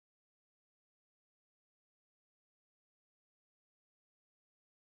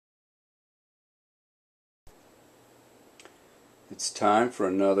It's time for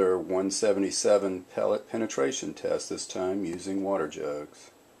another 177 pellet penetration test, this time using water jugs.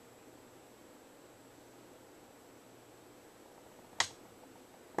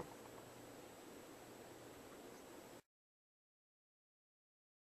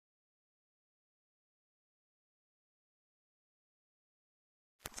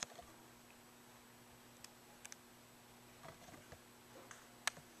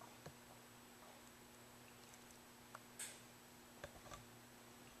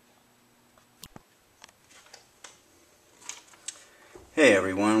 Hey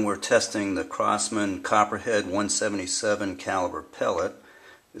everyone, we're testing the Crosman Copperhead 177 caliber pellet.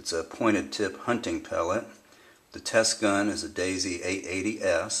 It's a pointed tip hunting pellet. The test gun is a Daisy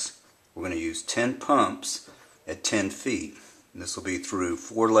 880S. We're going to use 10 pumps at 10 feet. And this will be through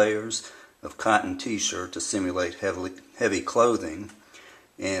 4 layers of cotton t-shirt to simulate heavy clothing.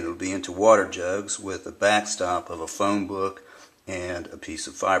 And it'll be into water jugs with a backstop of a phone book and a piece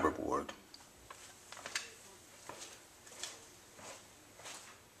of fiberboard.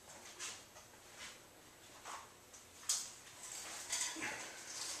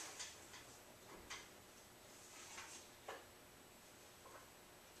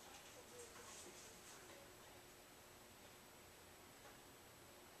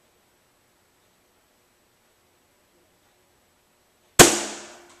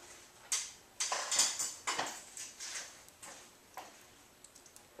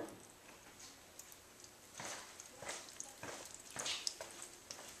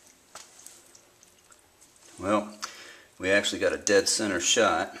 Well, we actually got a dead center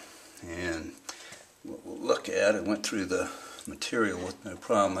shot, and what we'll look at, it went through the material with no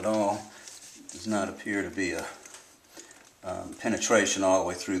problem at all. It does not appear to be a penetration all the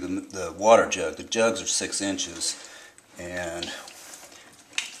way through the water jug. The jugs are 6 inches, and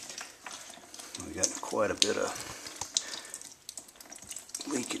we got quite a bit of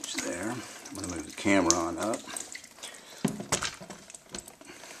leakage there. I'm going to move the camera on up.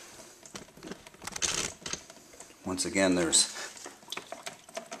 Once again, there's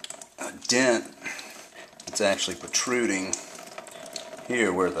a dent that's actually protruding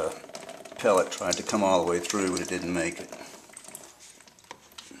here where the pellet tried to come all the way through, but it didn't make it.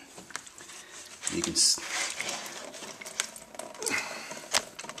 You can see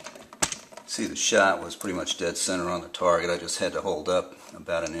the shot was pretty much dead center on the target. I just had to hold up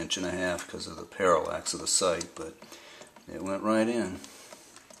about 1.5 inches because of the parallax of the sight, but it went right in.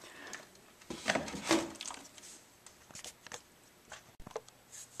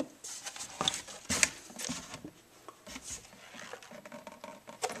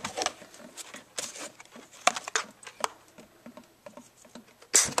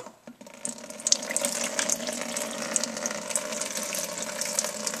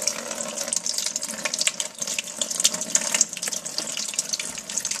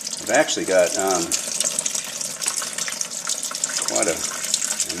 I've actually got quite an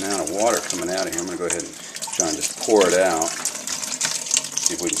amount of water coming out of here. I'm going to go ahead and try and just pour it out.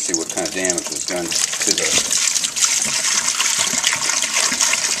 See if we can see what kind of damage was done to the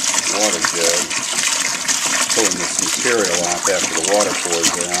water jug. Pulling this material off after the water pours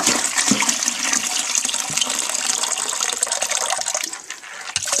out.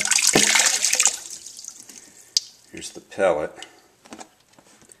 Here's the pellet.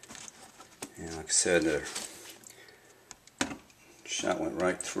 And like I said, the shot went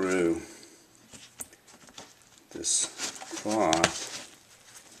right through this cloth.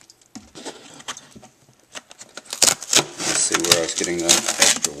 Let's see where I was getting that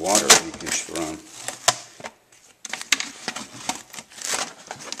extra water leakage from.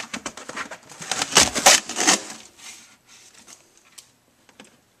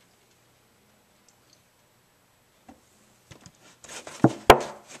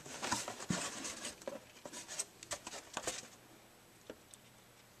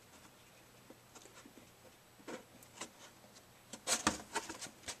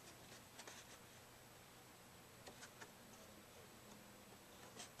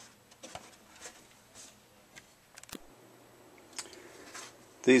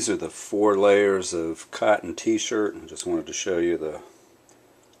 These are the 4 layers of cotton t-shirt. I just wanted to show you the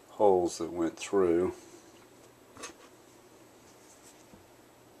holes that went through.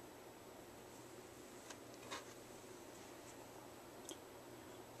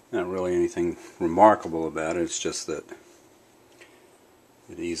 Not really anything remarkable about it, it's just that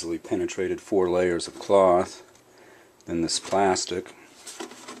it easily penetrated 4 layers of cloth. Then this plastic,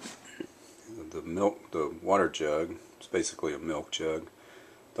 the water jug, it's basically a milk jug.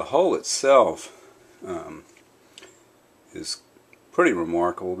 The hole itself is pretty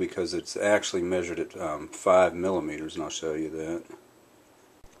remarkable because it's actually measured at 5 millimeters, and I'll show you that.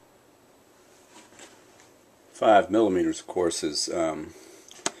 5 millimeters, of course, is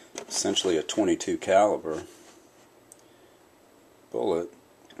essentially a .22 caliber bullet,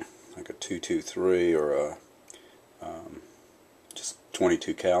 like a .223 or a just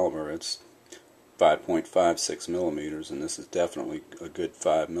 .22 caliber. It's 5.56 millimeters, and this is definitely a good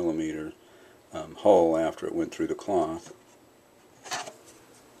 5 millimeter hole after it went through the cloth.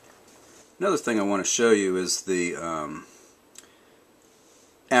 Another thing I want to show you is the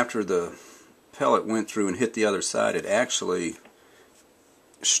after the pellet went through and hit the other side, it actually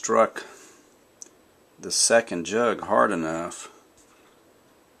struck the second jug hard enough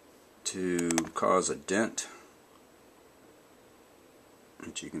to cause a dent,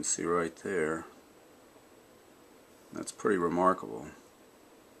 which you can see right there. That's pretty remarkable.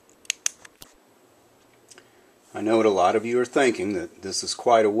 I know what a lot of you are thinking, that this is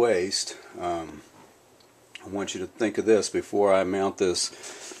quite a waste. I want you to think of this before I mount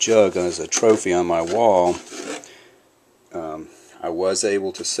this jug as a trophy on my wall. I was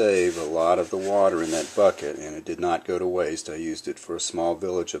able to save a lot of the water in that bucket, and it did not go to waste. I used it for a small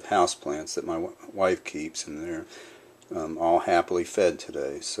village of houseplants that my wife keeps, and they're all happily fed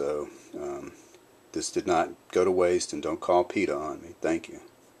today. So this did not go to waste, and don't call PETA on me. Thank you.